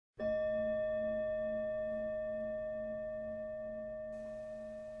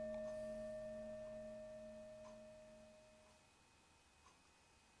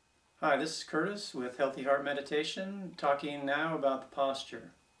Hi, this is Curtis with Healthy Heart Meditation, talking now about the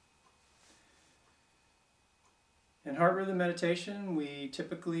posture. In heart rhythm meditation, we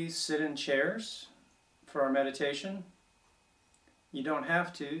typically sit in chairs for our meditation. You don't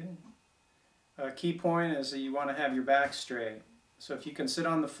have to. A key point is that you want to have your back straight. So if you can sit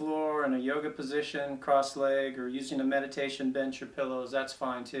on the floor in a yoga position, cross-legged, or using a meditation bench or pillows, that's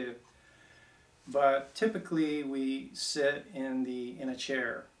fine too. But typically we sit in a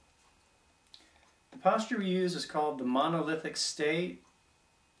chair. The posture we use is called the monolithic state,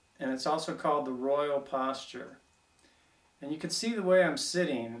 and it's also called the royal posture. And you can see the way I'm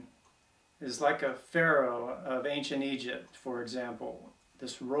sitting is like a pharaoh of ancient Egypt, for example,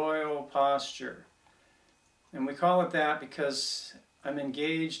 this royal posture. And we call it that because I'm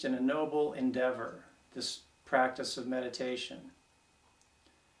engaged in a noble endeavor, this practice of meditation.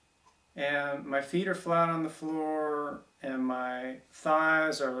 And my feet are flat on the floor, and my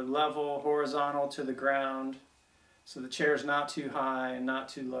thighs are level, horizontal to the ground, so the chair is not too high and not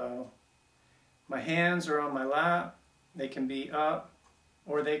too low. My hands are on my lap. They can be up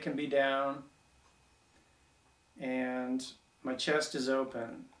or they can be down. And my chest is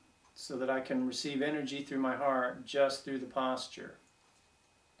open so that I can receive energy through my heart just through the posture.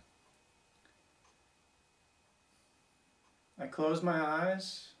 I close my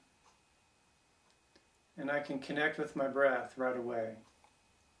eyes, and I can connect with my breath right away.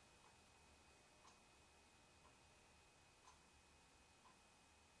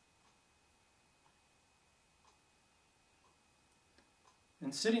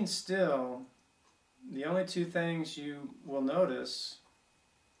 And sitting still, the only two things you will notice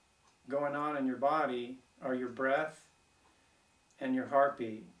going on in your body are your breath and your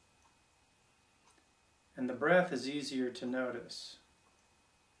heartbeat. And the breath is easier to notice.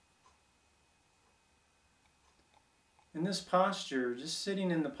 In this posture, just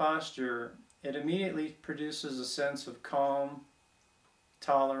sitting in the posture, it immediately produces a sense of calm,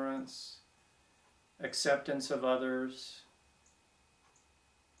 tolerance, acceptance of others,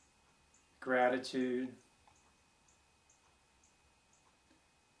 gratitude.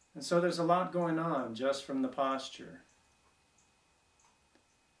 And so there's a lot going on just from the posture.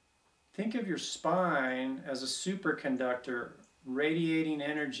 Think of your spine as a superconductor radiating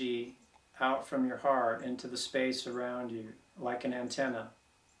energy out from your heart into the space around you, like an antenna.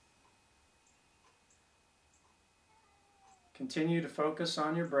 Continue to focus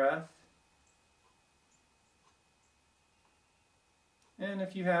on your breath. And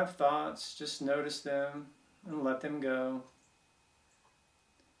if you have thoughts, just notice them and let them go.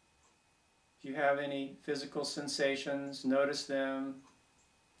 If you have any physical sensations, notice them,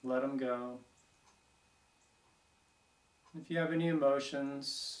 let them go. If you have any emotions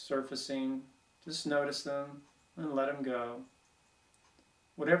surfacing, just notice them and let them go.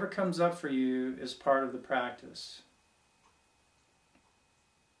 Whatever comes up for you is part of the practice.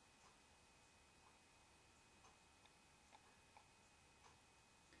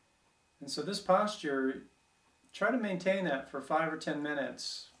 And so this posture, try to maintain that for 5 or 10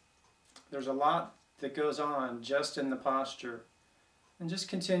 minutes. There's a lot that goes on just in the posture. And just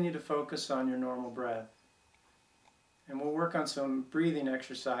continue to focus on your normal breath. And we'll work on some breathing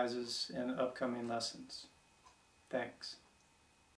exercises in upcoming lessons. Thanks.